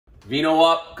Vino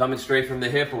Up, coming straight from the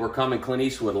hip, but we're coming Clint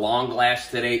Eastwood. Long glass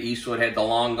today. Eastwood had the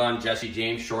long gun. Jesse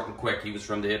James, short and quick. He was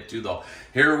from the hip too, though.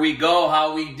 Here we go.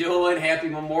 How we doing? Happy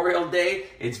Memorial Day.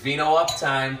 It's Vino Up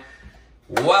time.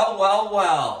 Well, well,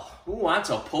 well. Who wants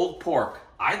a pulled pork?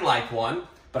 I'd like one,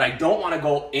 but I don't want to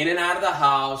go in and out of the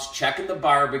house, checking the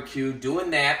barbecue,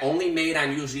 doing that, only made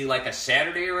on usually like a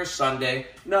Saturday or a Sunday.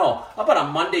 No, how about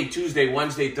a Monday, Tuesday,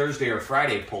 Wednesday, Thursday, or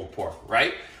Friday pulled pork,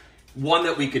 right? One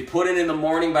that we could put in the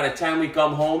morning. By the time we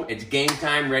come home, it's game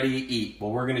time, ready to eat.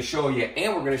 Well, we're going to show you,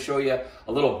 and we're going to show you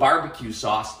a little barbecue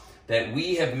sauce that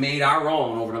we have made our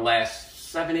own over the last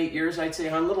 7, 8 years, I'd say,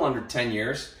 a little under 10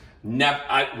 years.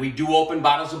 We do open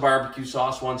bottles of barbecue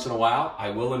sauce once in a while, I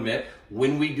will admit.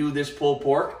 When we do this pulled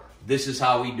pork, this is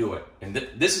how we do it. And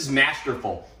this is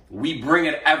masterful. We bring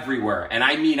it everywhere, and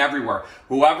I mean everywhere.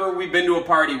 Whoever we've been to a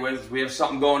party with, we have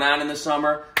something going on in the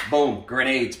summer, boom,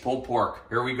 grenades, pulled pork.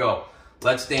 Here we go.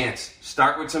 Let's dance.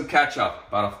 Start with some ketchup,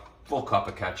 about a full cup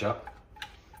of ketchup.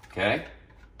 Okay.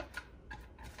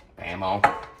 Bam-o.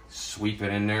 Sweep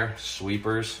it in there,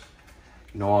 sweepers.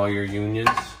 You know all your unions.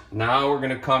 Now we're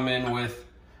going to come in with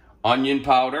onion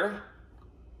powder.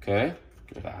 Okay.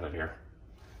 Get out of here.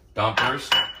 Dumpers.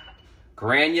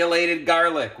 Granulated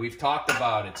garlic. We've talked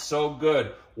about it. So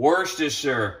good.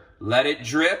 Worcestershire. Let it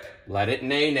drip. Let it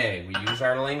nay-nay. We use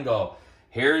our lingo.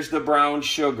 Here's the brown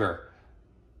sugar.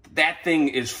 That thing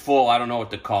is full. I don't know what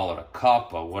to call it. A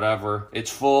cup or whatever.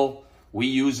 It's full. We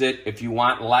use it. If you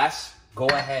want less, go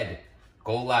ahead.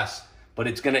 Go less. But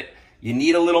it's going to... You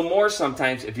need a little more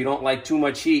sometimes if you don't like too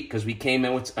much heat, because we came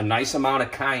in with a nice amount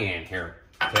of cayenne here.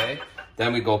 Okay?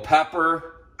 Then we go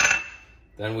pepper.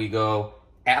 Then we go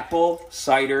apple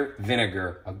cider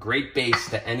vinegar. A great base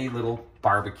to any little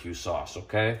barbecue sauce,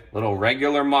 okay? Little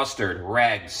regular mustard,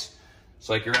 rags. It's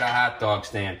like you're at a hot dog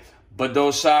stand.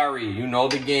 Badosari, you know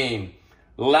the game.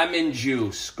 Lemon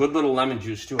juice. Good little lemon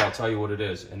juice, too. I'll tell you what it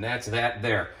is. And that's that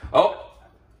there. Oh,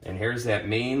 and here's that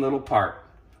main little part.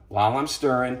 While I'm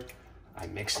stirring, I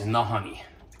mix in the honey.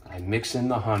 I mix in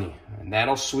the honey. And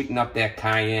that'll sweeten up that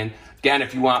cayenne. Again,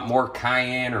 if you want more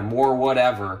cayenne or more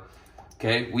whatever,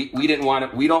 okay, we didn't want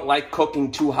it. We don't like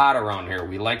cooking too hot around here.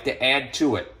 We like to add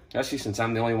to it, especially since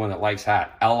I'm the only one that likes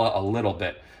hot. Ella, a little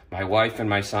bit. My wife and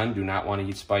my son do not want to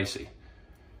eat spicy.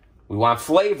 We want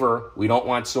flavor. We don't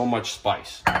want so much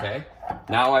spice, okay?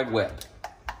 Now I whip,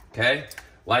 okay?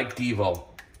 Like Devo.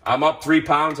 I'm up 3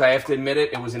 pounds. I have to admit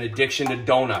it. It was an addiction to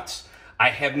donuts. I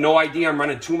have no idea. I'm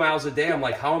running 2 miles a day. I'm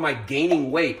like, how am I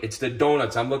gaining weight? It's the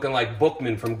donuts. I'm looking like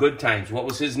Bookman from Good Times. What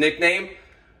was his nickname?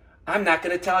 I'm not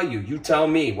going to tell you. You tell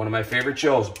me. One of my favorite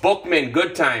shows. Bookman,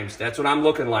 Good Times. That's what I'm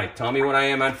looking like. Tell me what I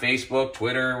am on Facebook,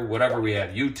 Twitter, whatever we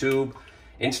have. YouTube,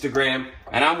 Instagram.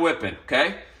 And I'm whipping,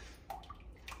 okay?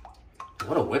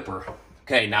 What a whipper.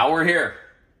 Okay, now we're here.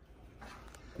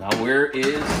 Now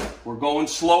we're going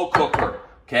slow cooker,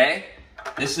 okay?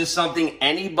 This is something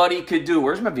anybody could do.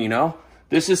 Where's my vino?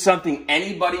 This is something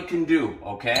anybody can do,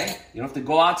 okay? You don't have to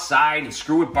go outside and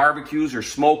screw with barbecues or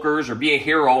smokers or be a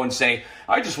hero and say,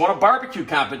 I just want a barbecue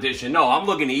competition. No, I'm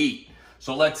looking to eat.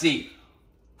 So let's eat.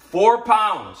 4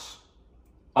 pounds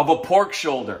of a pork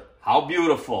shoulder. How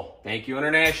beautiful. Thank you,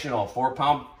 International.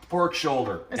 4-pound pork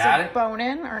shoulder. Got it? Is it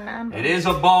bone-in or non-bone? It is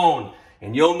a bone.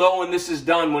 And you'll know when this is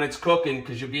done, when it's cooking,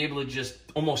 because you'll be able to just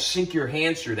almost sink your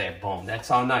hands through that bone. That's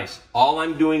how nice. All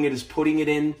I'm doing is putting it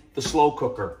in the slow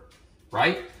cooker,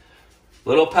 right?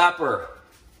 Little pepper.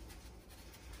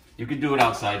 You could do it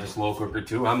outside the slow cooker,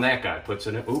 too. I'm that guy. Puts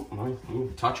in it.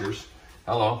 Ooh, touchers.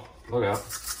 Hello. Look out.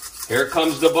 Here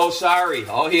comes the Bosari.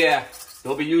 Oh, yeah.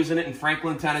 They'll be using it in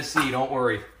Franklin, Tennessee. Don't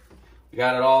worry. We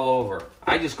got it all over.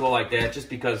 I just go like that just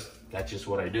because that's just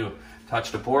what I do.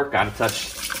 Touch the pork,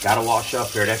 gotta wash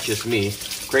up there. That's just me.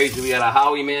 Crazy, we got a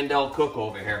Howie Mandel cook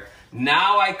over here.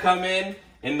 Now I come in,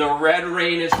 and the red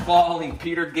rain is falling.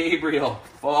 Peter Gabriel.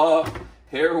 Oh,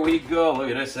 here we go. Look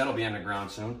at this, that'll be on the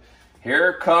ground soon.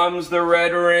 Here comes the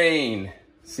red rain.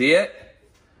 See it?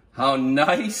 How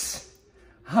nice.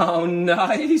 How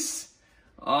nice.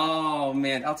 Oh,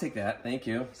 man, I'll take that. Thank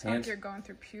you. Sounds like you're going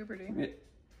through puberty.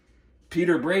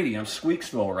 Peter Brady, I'm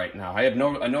Squeaksville right now. I have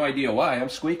no idea why. I'm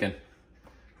squeaking.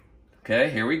 Okay,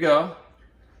 here we go.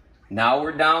 Now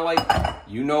we're down like,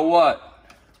 you know what.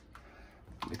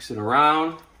 Mix it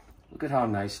around. Look at how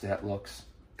nice that looks.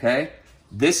 Okay?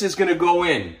 This is going to go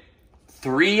in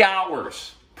 3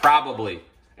 hours, probably.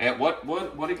 At what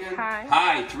again?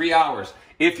 High, 3 hours.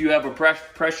 If you have a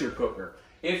pressure cooker.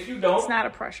 If you don't. It's not a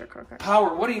pressure cooker.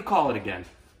 Power, what do you call it again?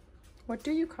 What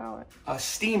do you call it? A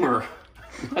steamer.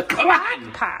 A crock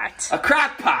pot. A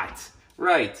crock pot.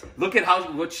 Right. Look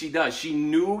at what she does. She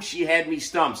knew she had me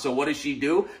stumped. So what does she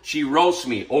do? She roasts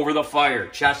me over the fire.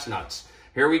 Chestnuts.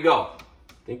 Here we go.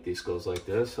 I think this goes like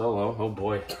this. Hello. Oh,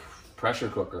 boy. Pressure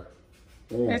cooker.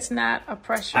 Ooh. It's not a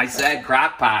pressure cooker. I said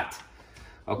crock pot.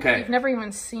 Okay. You've never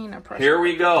even seen a pressure Here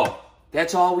we go.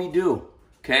 That's all we do.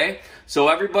 Okay? So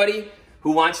everybody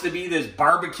who wants to be this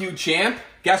barbecue champ,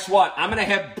 guess what? I'm going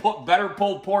to have better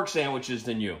pulled pork sandwiches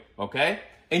than you. Okay?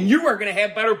 And you are going to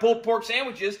have better pulled pork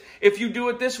sandwiches if you do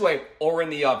it this way or in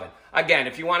the oven. Again,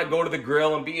 if you want to go to the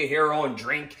grill and be a hero and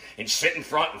drink and sit in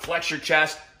front and flex your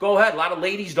chest, go ahead. A lot of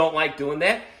ladies don't like doing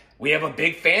that. We have a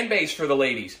big fan base for the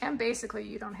ladies. And basically,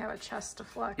 you don't have a chest to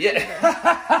flex. Yeah.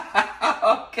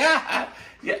 Oh, God.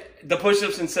 Yeah. The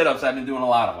push-ups and sit-ups, I've been doing a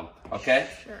lot of them. Okay?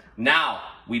 Sure. Now,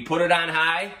 we put it on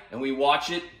high and we watch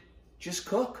it just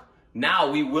cook. Now,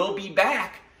 we will be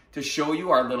back to show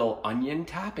you our little onion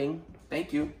topping.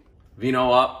 Thank you.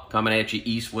 Vino Up, coming at you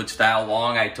Eastwood style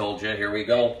long, I told you. Here we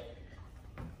go.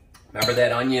 Remember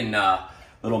that onion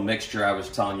little mixture I was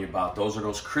telling you about? Those are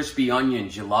those crispy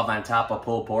onions you love on top of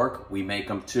pulled pork. We make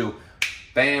them too.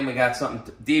 Bam, we got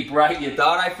something deep right. You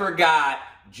thought I forgot.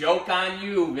 Joke on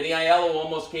you. Vinny Aiello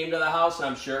almost came to the house,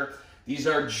 I'm sure. These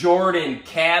are Jordan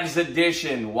Cavs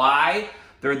edition. Why?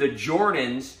 They're the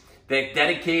Jordans that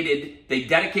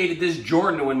dedicated this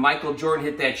Jordan to when Michael Jordan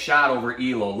hit that shot over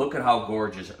Elo. Look at how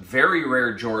gorgeous. Very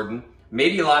rare Jordan.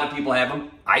 Maybe a lot of people have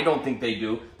them. I don't think they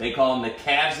do. They call them the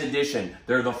Cavs edition.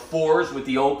 They're the 4s with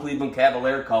the old Cleveland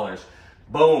Cavalier colors.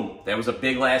 Boom. That was a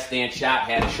big last dance shot.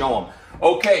 Had to show them.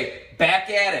 Okay, back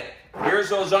at it. Here's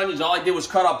those onions. All I did was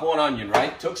cut up one onion,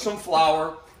 right? Took some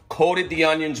flour, coated the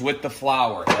onions with the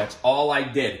flour. That's all I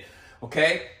did.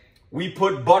 Okay? We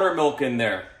put buttermilk in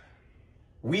there.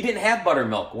 We didn't have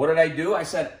buttermilk. What did I do? I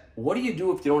said, what do you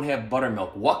do if you don't have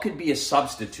buttermilk? What could be a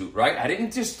substitute, right? I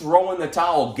didn't just throw in the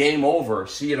towel, game over,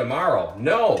 see you tomorrow.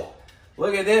 No.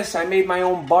 Look at this. I made my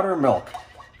own buttermilk.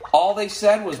 All they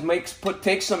said was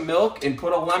take some milk and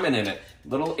put a lemon in it.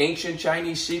 Little ancient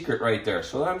Chinese secret right there.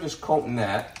 So I'm just coating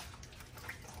that.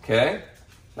 Okay?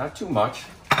 Not too much.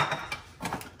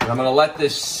 And I'm going to let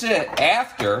this sit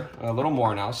after, a little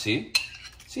more now, see?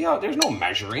 See how there's no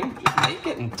measuring. Just make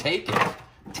it and take it.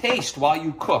 Taste while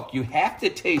you cook. You have to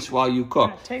taste while you cook.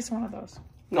 I'm gonna taste one of those.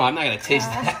 No, I'm not going to taste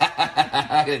that.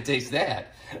 I'm going to taste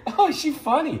that. Oh, is she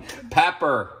funny?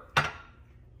 Pepper.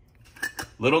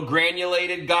 Little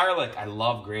granulated garlic. I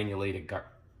love granulated garlic.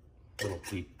 Little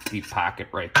deep pocket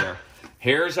right there.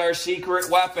 Here's our secret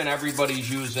weapon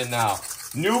everybody's using now.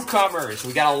 Newcomers.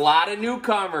 We got a lot of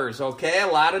newcomers, okay? A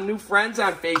lot of new friends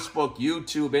on Facebook,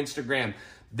 YouTube, Instagram.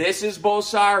 This is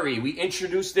Bosari. We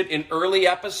introduced it in early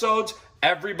episodes.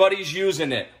 Everybody's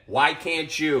using it. Why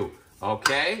can't you?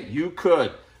 Okay? You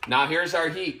could. Now, here's our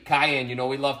heat. Cayenne. You know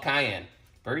we love cayenne.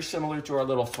 Very similar to our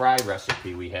little fry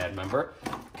recipe we had, remember?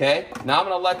 Okay? Now I'm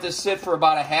going to let this sit for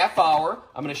about a half hour.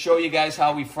 I'm going to show you guys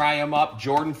how we fry them up.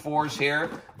 Jordan 4's here.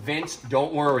 Vince,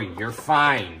 don't worry. You're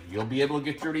fine. You'll be able to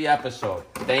get through the episode.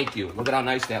 Thank you. Look at how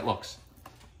nice that looks.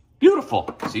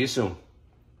 Beautiful. See you soon.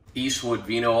 Eastwood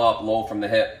Vino Up, low from the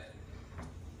hip.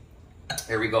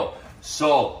 Here we go.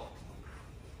 So,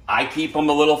 I keep them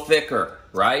a little thicker,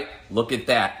 right? Look at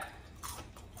that.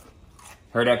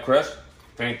 Heard that, Chris?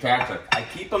 Fantastic. I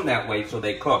keep them that way so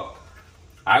they cook.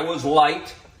 I was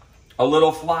light, a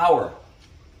little flour.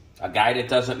 A guy that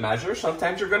doesn't measure,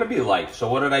 sometimes you're going to be light. So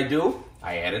what did I do?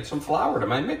 I added some flour to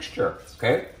my mixture,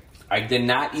 okay? I did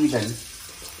not even,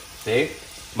 see,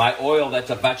 my oil, that's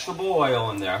a vegetable oil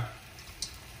in there.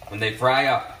 When they fry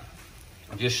up,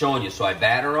 I'm just showing you. So I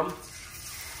batter them,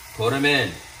 put them in.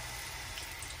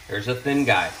 Here's a thin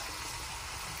guy.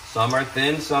 Some are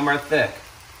thin, some are thick.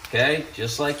 Okay,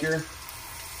 just like you're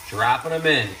dropping them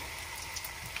in.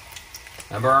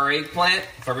 Remember our eggplant?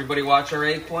 If everybody watch our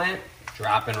eggplant,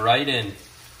 dropping right in.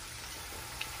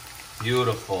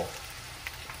 Beautiful.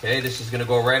 Okay, this is gonna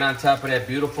go right on top of that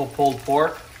beautiful pulled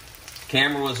pork.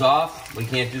 Camera was off. We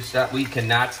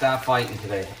cannot stop fighting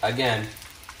today. Again,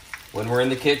 when we're in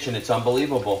the kitchen, it's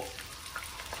unbelievable.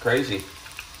 It's crazy.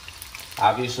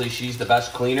 Obviously, she's the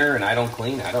best cleaner, and I don't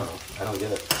clean. I don't know. I don't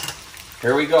get it.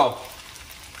 Here we go.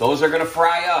 Those are going to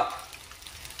fry up.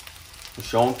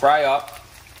 Show them fry up.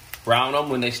 Brown them.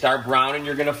 When they start browning,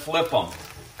 you're going to flip them.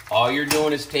 All you're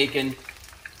doing is taking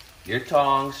your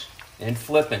tongs and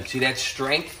flipping. See that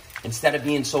strength? Instead of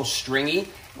being so stringy.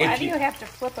 Why do you have to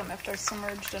flip them if they're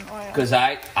submerged in oil? Because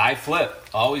I flip.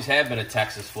 Always have been a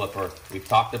Texas flipper. We've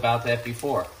talked about that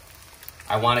before.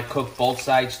 I want to cook both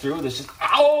sides through. This is,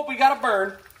 oh, we got to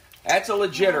burn. That's a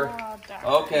legitter.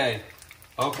 Oh, okay.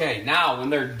 Okay, now when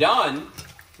they're done,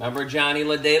 remember Johnny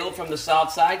Ladadle from the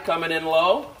south side coming in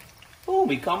low? Boom,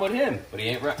 we come with him. But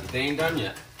they ain't done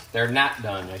yet. They're not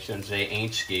done. I shouldn't say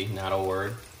ain't ski, not a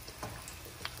word.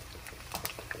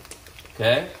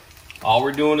 Okay? All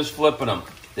we're doing is flipping them.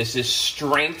 This is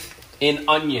strength in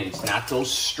onions, not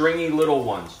those stringy little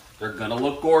ones. They're gonna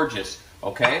look gorgeous,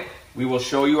 okay? We will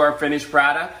show you our finished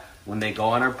product when they go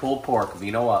on our pulled pork.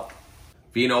 Vino Up.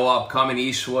 Vino Up, coming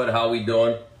Eastwood. How we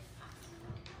doing?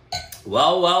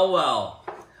 Well, well, well.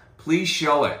 Please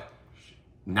show it.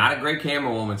 Not a great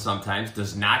camera woman sometimes.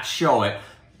 Does not show it.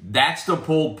 That's the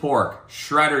pulled pork.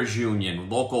 Shredders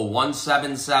Union. Local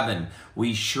 177.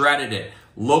 We shredded it.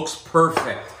 Looks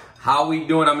perfect. How we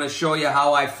doing? I'm going to show you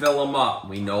how I fill them up.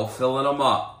 We know filling them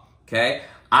up. Okay?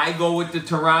 I go with the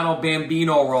Toronto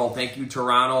Bambino roll. Thank you,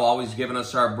 Toronto. Always giving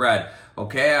us our bread.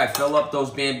 Okay? I fill up those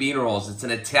Bambino rolls. It's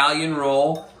an Italian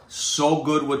roll. So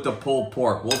good with the pulled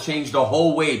pork. We'll change the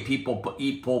whole way people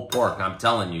eat pulled pork. I'm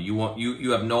telling you.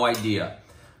 You have no idea.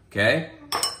 Okay?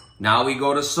 Now we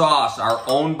go to sauce. Our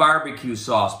own barbecue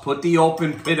sauce. Put the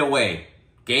open pit away.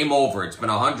 Game over. It's been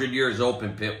 100 years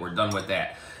open pit. We're done with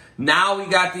that. Now we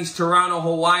got these Toronto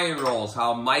Hawaiian rolls.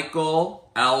 How Michael,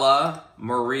 Ella,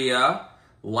 Maria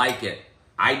like it.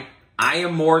 I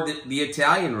am more the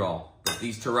Italian roll. But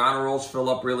these Toronto rolls fill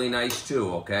up really nice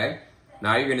too, okay?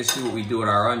 Now you're going to see what we do with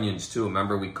our onions too.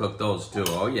 Remember we cooked those too.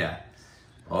 Oh yeah.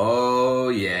 Oh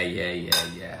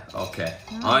yeah. Okay.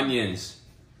 Onions.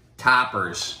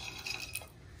 Toppers.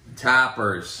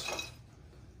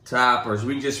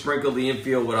 We just sprinkled the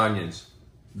infield with onions.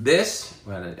 This,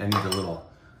 I need a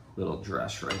little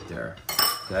dress right there.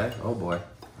 Okay, oh boy,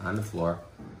 on the floor.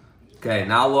 Okay,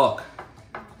 now look.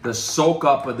 The soak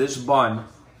up of this bun.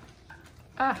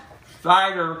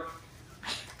 Cider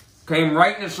came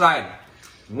right in the side.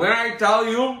 When I tell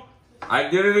you, I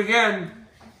did it again.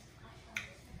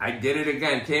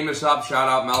 Came us up, shout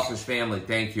out Melfish family,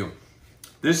 thank you.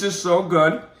 This is so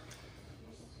good.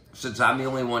 Since I'm the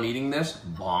only one eating this,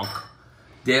 bonk.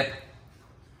 Dip.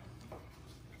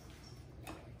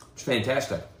 It's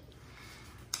fantastic.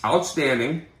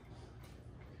 Outstanding.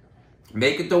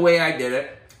 Make it the way I did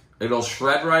it. It'll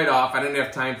shred right off. I didn't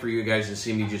have time for you guys to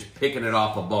see me just picking it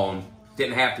off a bone.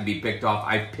 Didn't have to be picked off.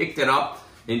 I picked it up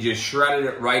and just shredded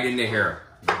it right into here.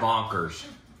 Bonkers.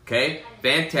 Okay?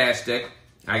 Fantastic.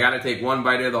 I got to take one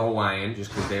bite of the Hawaiian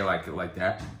just because they like it like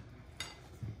that.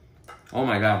 Oh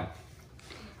my God.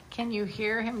 Can you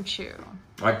hear him chew?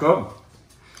 I could.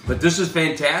 But this is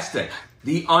fantastic.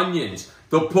 The onions,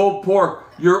 the pulled pork,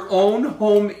 your own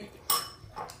home.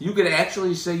 You could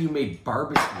actually say you made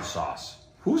barbecue sauce.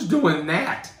 Who's doing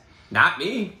that? Not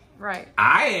me. Right.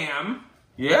 I am.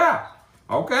 Yeah.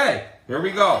 Okay. Here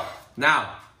we go.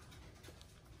 Now,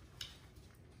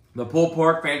 the pulled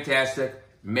pork, fantastic.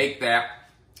 Make that.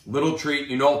 Little treat.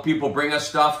 You know, people bring us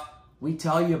stuff. We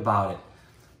tell you about it.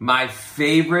 My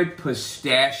favorite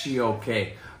pistachio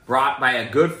cake, brought by a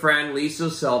good friend, Lisa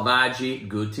Salvaggi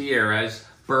Gutierrez.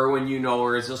 Berwin, you know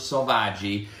her as a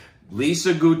Salvaggi.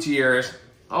 Lisa Gutierrez.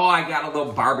 Oh, I got a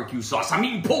little barbecue sauce. I'm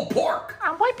eating pulled pork.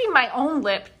 I'm wiping my own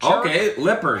lip, jerk. Okay,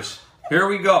 lippers. Here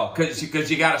we go, because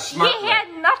you got a smart You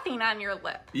had nothing on your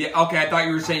lip. Yeah, okay, I thought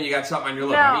you were saying you got something on your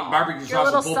lip. No, I'm eating barbecue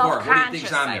sauce and pulled pork. What do you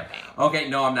think's on there? Okay,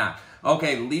 no, I'm not.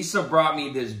 Okay, Lisa brought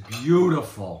me this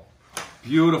beautiful,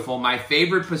 my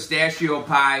favorite pistachio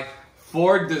pie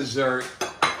for dessert.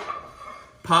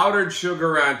 Powdered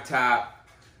sugar on top.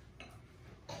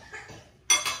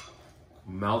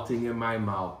 Melting in my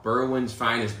mouth. Berwin's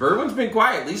finest. Berwin's been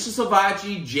quiet. Lisa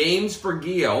Salvaggi, James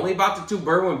Fergia. Only about the two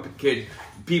Berwin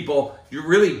people. You're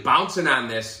really bouncing on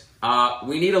this.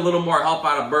 We need a little more help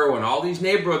out of Berwin. All these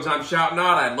neighborhoods I'm shouting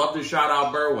out, I'd love to shout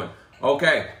out Berwin.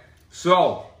 Okay,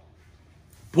 so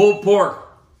pulled pork,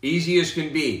 easy as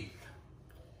can be.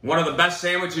 One of the best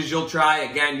sandwiches you'll try.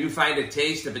 Again, you find a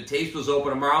taste. If a taste was open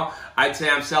tomorrow, I'd say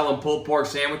I'm selling pulled pork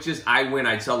sandwiches. I win.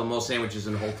 I'd sell the most sandwiches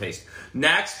in the whole taste.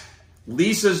 Next,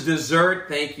 Lisa's dessert.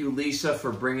 Thank you, Lisa,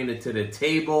 for bringing it to the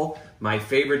table. My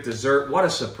favorite dessert. What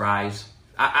a surprise.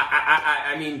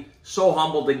 I mean, so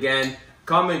humbled again.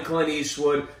 Coming Clint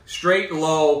Eastwood, straight and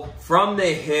low, from the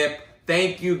hip.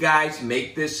 Thank you, guys.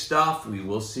 Make this stuff. We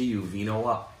will see you. Vino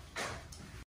Up.